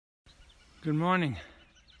Good morning.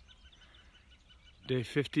 Day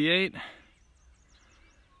 58.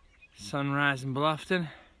 Sunrise in Bluffton.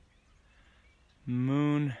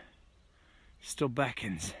 Moon still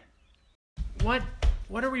beckons. What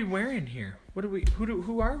are we wearing here?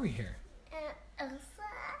 Who are we here? Elsa.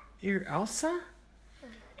 You're Elsa?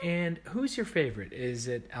 And who's your favorite? Is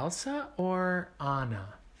it Elsa or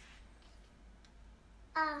Anna?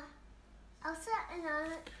 Elsa and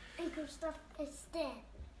Anna and Gustav and Stan.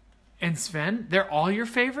 And Sven? They're all your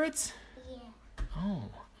favorites? Yeah. Oh,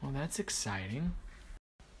 well that's exciting.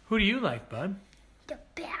 Who do you like, bud? The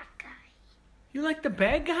bad guy. You like the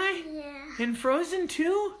bad guy? Yeah. In Frozen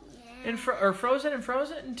too? Yeah. Or Frozen and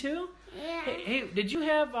Frozen too? Yeah. Hey, did you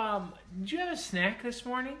have a snack this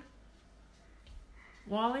morning?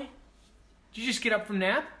 Wally? Did you just get up from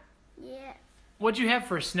nap? Yeah. What'd you have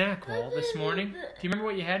for a snack, Wall, this morning? Do you remember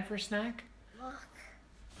what you had for a snack? Look.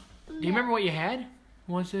 Do you remember what you had?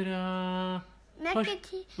 Was it Mac and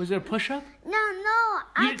cheese. Was it a push-up? No.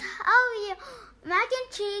 I tell you, mac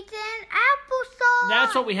and cheese and applesauce.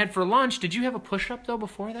 That's what we had for lunch. Did you have a push-up though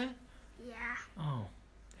before that? Yeah. Oh.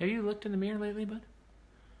 Have you looked in the mirror lately, bud?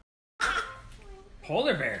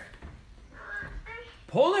 Polar bear.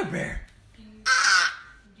 Polar bear. Do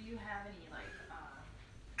you have any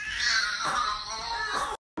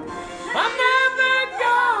I'm never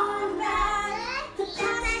going back.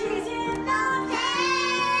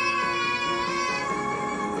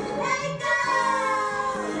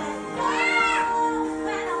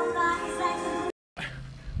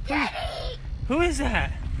 Who is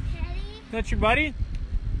that? Teddy. That's your buddy?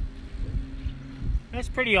 That's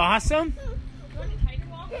pretty awesome.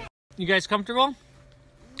 You guys comfortable?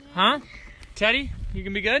 Huh? Teddy, you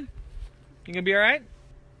gonna be good? You gonna be alright?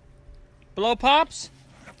 Blow pops?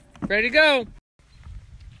 Ready to go.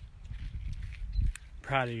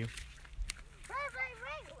 Proud of you.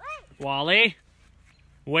 Wait. Wally,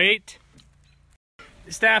 wait.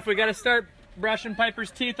 Staff, we gotta start brushing Piper's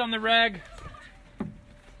teeth on the reg.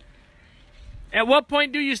 At what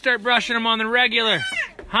point do you start brushing them on the regular?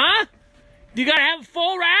 Huh? Do you gotta have a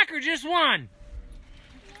full rack or just one?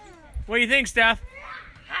 What do you think, Steph?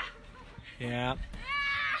 Yeah.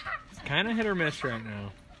 It's kind of hit or miss right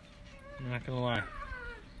now. I'm not gonna lie.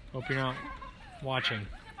 Hope you're not watching.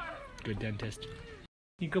 Good dentist.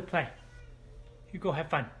 You go play. You go have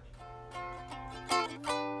fun.